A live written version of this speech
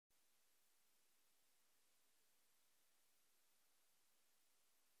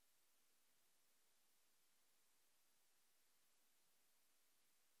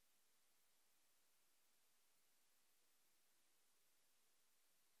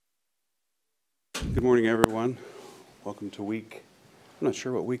Good morning, everyone. Welcome to week, I'm not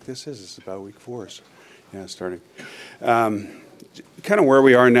sure what week this is. It's about week 4. So, yeah, starting. Kind of where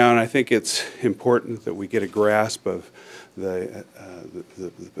we are now, and I think it's important that we get a grasp of the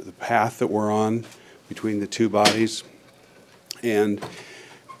path that we're on between the two bodies. And,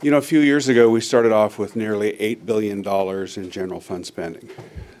 you know, a few years ago, we started off with nearly $8 billion in general fund spending.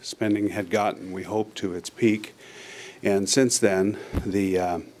 Spending had gotten, we hope, to its peak. And since then,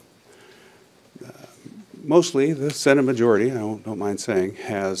 mostly the Senate majority, I don't mind saying,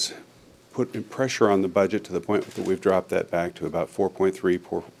 has put pressure on the budget to the point that we've dropped that back to about 4.3,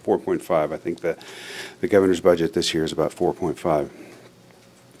 4.5. I think that the governor's budget this year is about 4.5.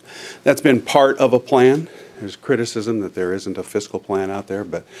 That's been part of a plan. There's criticism that there isn't a fiscal plan out there,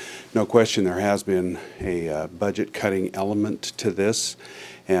 but no question there has been a budget-cutting element to this,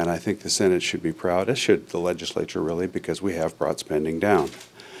 and I think the Senate should be proud, as should the legislature really, because we have brought spending down.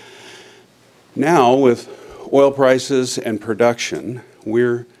 Now, with oil prices and production,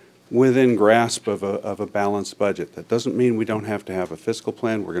 we're within grasp of a balanced budget. That doesn't mean we don't have to have a fiscal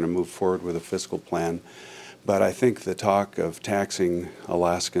plan. We're going to move forward with a fiscal plan. But I think the talk of taxing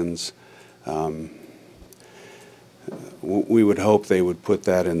Alaskans, we would hope they would put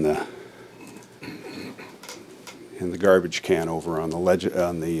that in the garbage can over on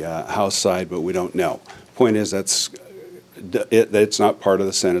the House side, but we don't know. Point is, it's not part of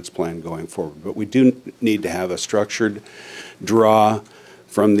the Senate's plan going forward. But we do need to have a structured draw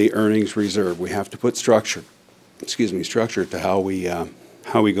from the earnings reserve. We have to put structure to how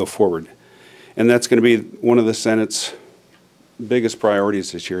we go forward. And that's going to be one of the Senate's biggest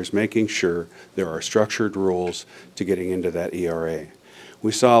priorities this year, is making sure there are structured rules to getting into that ERA.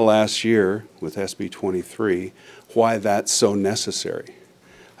 We saw last year with SB 23 why that's so necessary.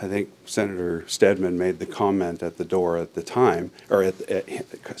 I think Senator Stedman made the comment at the door at the time, or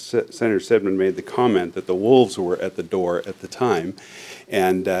Senator Stedman made the comment that the wolves were at the door at the time,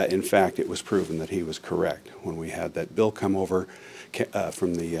 and in fact it was proven that he was correct. When we had that bill come over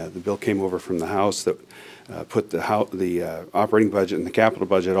the bill came over from the House that put the operating budget and the capital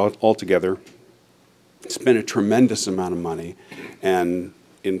budget all together, spent a tremendous amount of money, and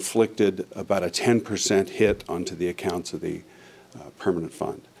inflicted about a 10% hit onto the accounts of the permanent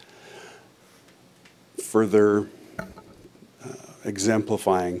fund. Further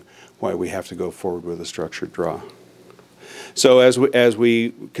exemplifying why we have to go forward with a structured draw. So as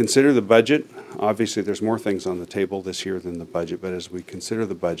we consider the budget, obviously there's more things on the table this year than the budget, but as we consider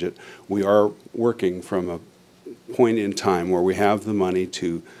the budget, we are working from a point in time where we have the money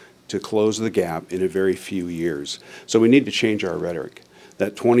to close the gap in a very few years. So we need to change our rhetoric.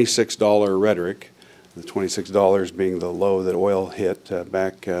 That $26 rhetoric, the $26 being the low that oil hit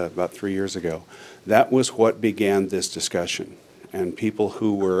back about 3 years ago, that was what began this discussion. And people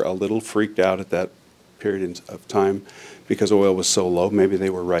who were a little freaked out at that period of time because oil was so low, maybe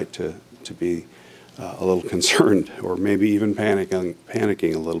they were right to be a little concerned, or maybe even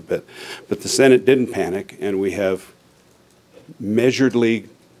panicking a little bit. But the Senate didn't panic, and we have measuredly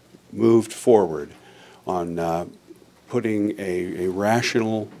moved forward on putting a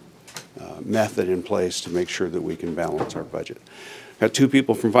rational method in place to make sure that we can balance our budget. Got 2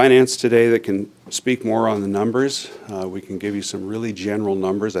 people from finance today that can speak more on the numbers. We can give you some really general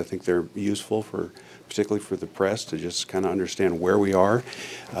numbers. I think they're useful particularly for the press, to just kind of understand where we are.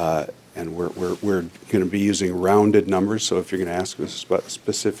 And we're going to be using rounded numbers, so if you're going to ask us about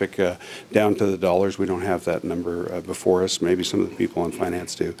specific down to the dollars, we don't have that number before us. Maybe some of the people on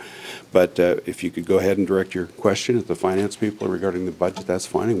finance do. But if you could go ahead and direct your question at the finance people regarding the budget, that's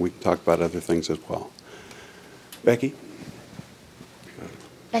fine, and we can talk about other things as well. Becky?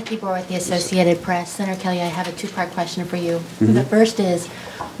 Becky Boer with the Associated Press. Senator Kelly, I have a 2-part question for you. The first is,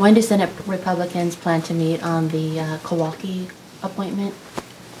 when do Senate Republicans plan to meet on the Kowalski appointment?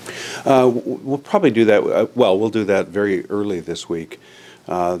 We'll probably do that, we'll do that very early this week.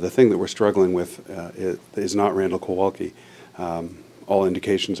 The thing that we're struggling with is not Randall Kowalski. All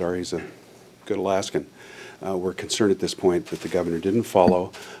indications are he's a good Alaskan. We're concerned at this point that the governor didn't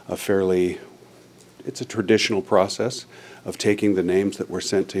follow it's a traditional process of taking the names that were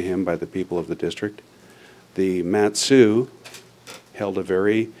sent to him by the people of the district. The Mat-Su held a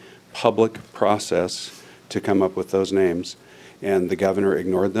very public process to come up with those names, and the governor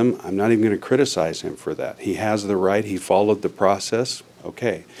ignored them. I'm not even going to criticize him for that. He has the right. He followed the process.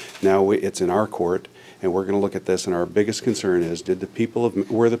 Okay, now it's in our court, and we're going to look at this, and our biggest concern is,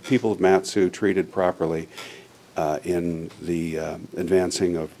 were the people of Mat-Su treated properly in the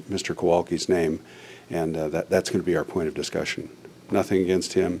advancing of Mr. Kowalski's name? And that's going to be our point of discussion. Nothing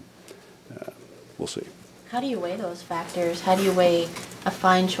against him. We'll see. How do you weigh those factors? How do you weigh a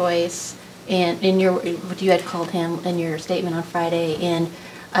fine choice and in your, what you had called him in your statement on Friday, and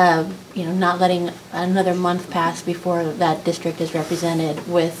not letting another month pass before that district is represented,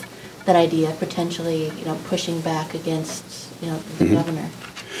 with that idea of potentially, pushing back against, the governor.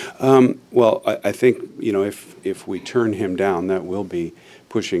 Well, I think, if we turn him down, that will be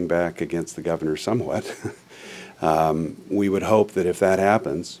pushing back against the governor somewhat. We would hope that if that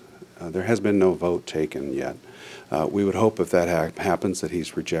happens, there has been no vote taken yet. We would hope if that happens, that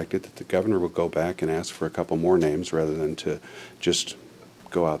he's rejected, that the governor will go back and ask for a couple more names rather than to just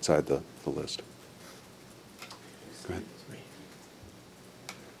go outside the list. Go ahead.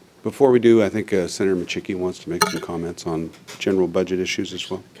 Before we do, I think Senator Machicki wants to make some comments on general budget issues as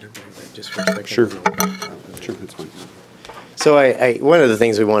well. Just for a second. Sure. Sure, that's fine. So one of the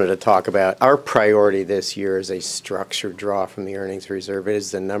things we wanted to talk about, our priority this year is a structured draw from the earnings reserve. It is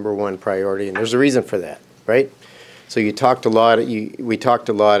the #1 priority, and there's a reason for that, right? So we talked a lot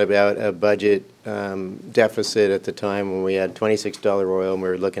about a budget deficit at the time when we had $26 oil and we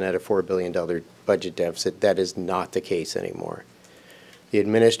were looking at a $4 billion budget deficit. That is not the case anymore. The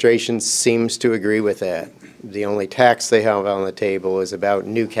administration seems to agree with that. The only tax they have on the table is about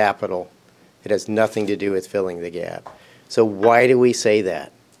new capital. It has nothing to do with filling the gap. So why do we say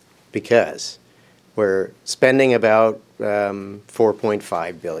that? Because we're spending about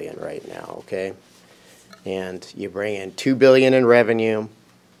 $4.5 billion right now, okay? And you bring in $2 billion in revenue,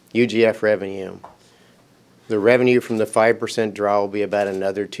 UGF revenue. The revenue from the 5% draw will be about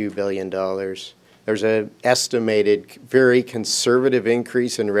another $2 billion. There's an estimated very conservative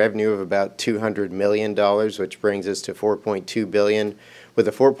increase in revenue of about $200 million, which brings us to $4.2 billion. With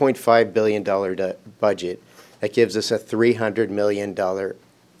a $4.5 billion budget, that gives us a $300 million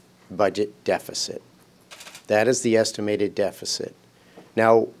budget deficit. That is the estimated deficit.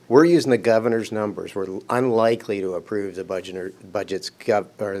 Now, we're using the governor's numbers. We're unlikely to approve the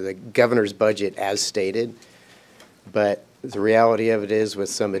the governor's budget as stated, but the reality of it is, with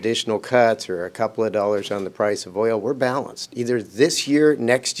some additional cuts or a couple of dollars on the price of oil, we're balanced. Either this year,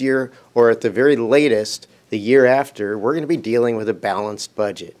 next year, or at the very latest, the year after, we're going to be dealing with a balanced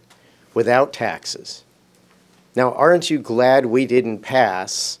budget without taxes. Now, aren't you glad we didn't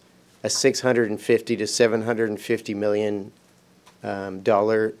pass a $650 to $750 million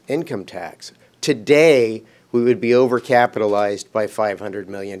income tax? Today, we would be overcapitalized by $500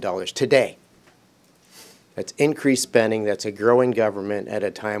 million. Today. That's increased spending. That's a growing government at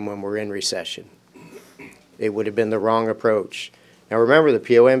a time when we're in recession. It would have been the wrong approach. Now remember, the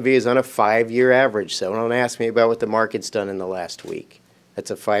POMV is on a 5-year average, so don't ask me about what the market's done in the last week.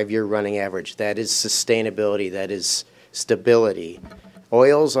 That's a 5-year running average. That is sustainability. That is stability.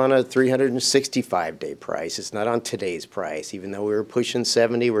 Oil's on a 365-day price. It's not on today's price. Even though we were pushing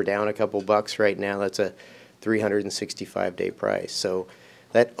 70, we're down a couple bucks right now. That's a 365-day price. So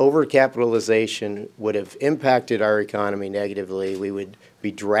that overcapitalization would have impacted our economy negatively. We would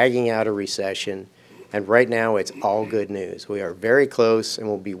be dragging out a recession. And right now, it's all good news. We are very close, and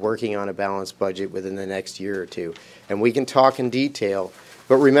we'll be working on a balanced budget within the next year or two. And we can talk in detail.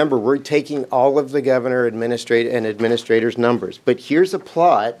 But remember, we're taking all of the governor and administrator's numbers. But here's a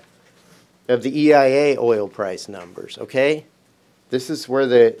plot of the EIA oil price numbers, okay? This is where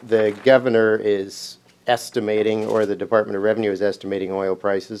the governor is estimating, or the Department of Revenue is estimating oil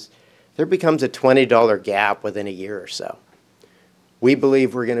prices. There becomes a $20 gap within a year or so. We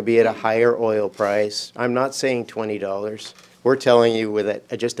believe we're going to be at a higher oil price. I'm not saying $20. We're telling you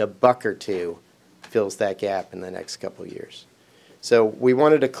with just a buck or two fills that gap in the next couple of years. So we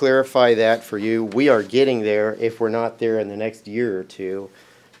wanted to clarify that for you. We are getting there if we're not there in the next year or two.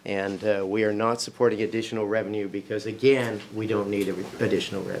 And we are not supporting additional revenue because, again, we don't need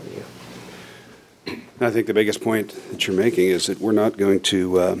additional revenue. I think the biggest point that you're making is that we're not going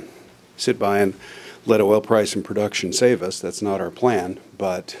to sit by and let oil price and production save us. That's not our plan.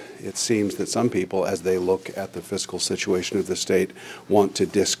 But it seems that some people, as they look at the fiscal situation of the state, want to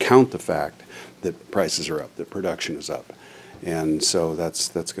discount the fact that prices are up, that production is up. And so that's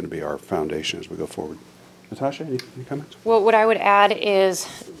going to be our foundation as we go forward. Natasha, any comments? Well, what I would add is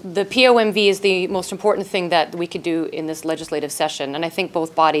the POMV is the most important thing that we could do in this legislative session, and I think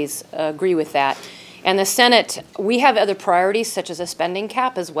both bodies agree with that. And the Senate, we have other priorities such as a spending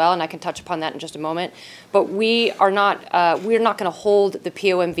cap as well, and I can touch upon that in just a moment. But we're not going to hold the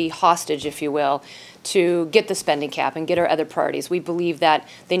POMV hostage, if you will, to get the spending cap and get our other priorities. We believe that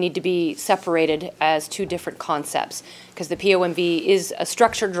they need to be separated as two different concepts, because the POMV is a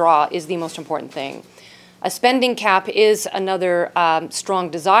structured draw is the most important thing. A spending cap is another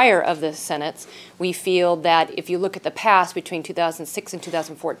strong desire of the Senate's. We feel that if you look at the past between 2006 and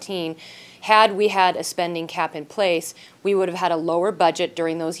 2014, Had we had a spending cap in place, we would have had a lower budget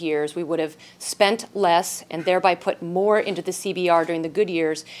during those years. We would have spent less and thereby put more into the CBR during the good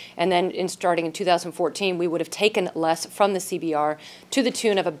years. And then starting in 2014, we would have taken less from the CBR to the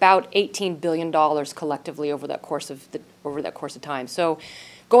tune of about $18 billion collectively over that course of time. So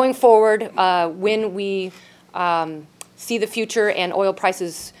going forward, when we see the future and oil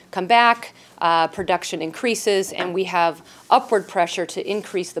prices come back, production increases, and we have upward pressure to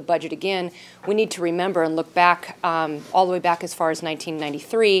increase the budget again, we need to remember and look back all the way back as far as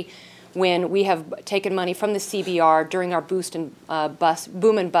 1993, when we have taken money from the CBR during our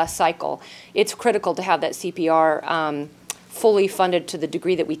boom and bust cycle. It's critical to have that CPR fully funded to the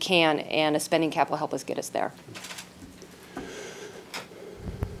degree that we can, and a spending cap will help us get us there.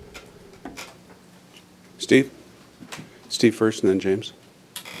 Steve? Steve first and then James.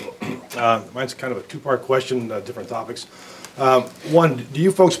 Mine's kind of a two-part question, different topics. One, do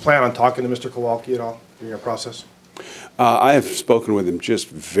you folks plan on talking to Mr. Kowalski at all during your process? I have spoken with him just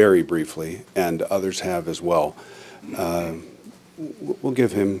very briefly, and others have as well. We'll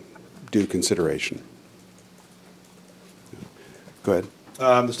give him due consideration. Go ahead.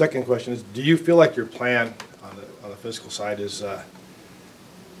 The second question is, do you feel like your plan on the fiscal side is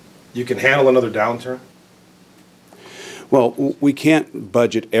you can handle another downturn? Well, we can't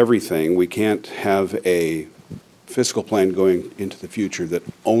budget everything. We can't have a fiscal plan going into the future that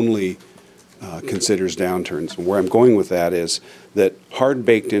only considers downturns. And where I'm going with that is that hard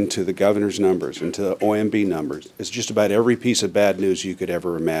baked into the governor's numbers, into the OMB numbers, is just about every piece of bad news you could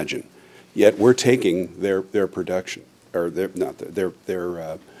ever imagine. Yet we're taking their production, or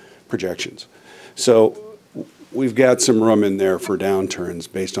their projections. So we've got some room in there for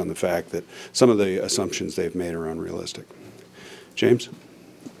downturns based on the fact that some of the assumptions they've made are unrealistic. James?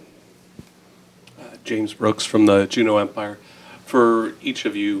 James Brooks from the Juneau Empire. For each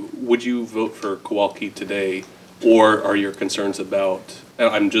of you, would you vote for Kowalski today, or are your concerns about, and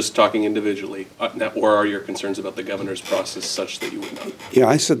I'm just talking individually, or are your concerns about the governor's process such that you would not? Yeah,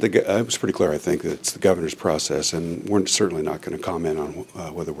 I said I was pretty clear. I think that it's the governor's process, and we're certainly not going to comment on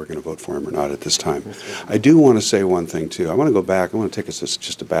whether we're going to vote for him or not at this time. I do want to say one thing, too. I want to go back. I want to take us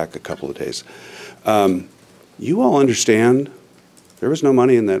just back a couple of days. You all understand there was no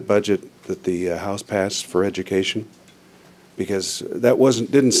money in that budget that the House passed for education, because that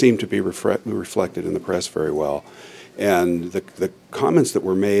didn't seem to be reflected in the press very well. And the comments that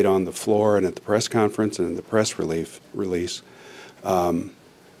were made on the floor and at the press conference and in the press release, and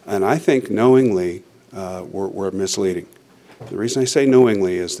I think knowingly, were misleading. The reason I say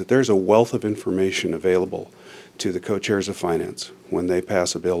knowingly is that there's a wealth of information available to the co-chairs of finance when they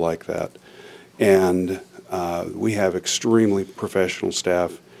pass a bill like that. And we have extremely professional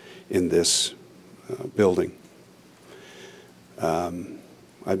staff in this building.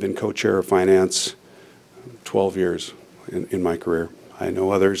 I've been co-chair of finance 12 years in my career. I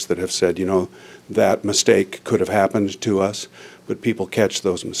know others that have said, you know, that mistake could have happened to us, but people catch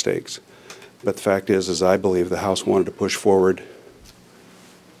those mistakes. But the fact is I believe the House wanted to push forward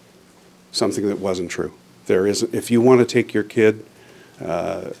something that wasn't true. If you want to take your kid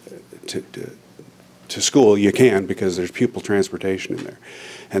to school, you can, because there's pupil transportation in there.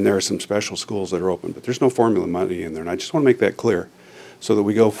 And there are some special schools that are open, but there's no formula money in there. And I just want to make that clear so that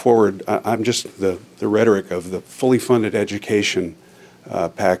we go forward. I'm just the rhetoric of the fully funded education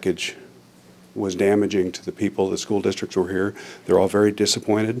package was damaging to the people. The school districts were here. They're all very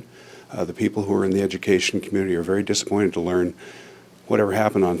disappointed. The people who are in the education community are very disappointed to learn whatever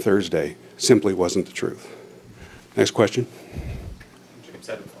happened on Thursday simply wasn't the truth. Next question. James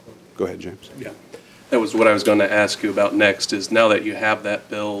had a follow-up. Go ahead, James. Yeah. That was what I was going to ask you about next, is now that you have that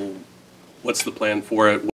bill, what's the plan for it?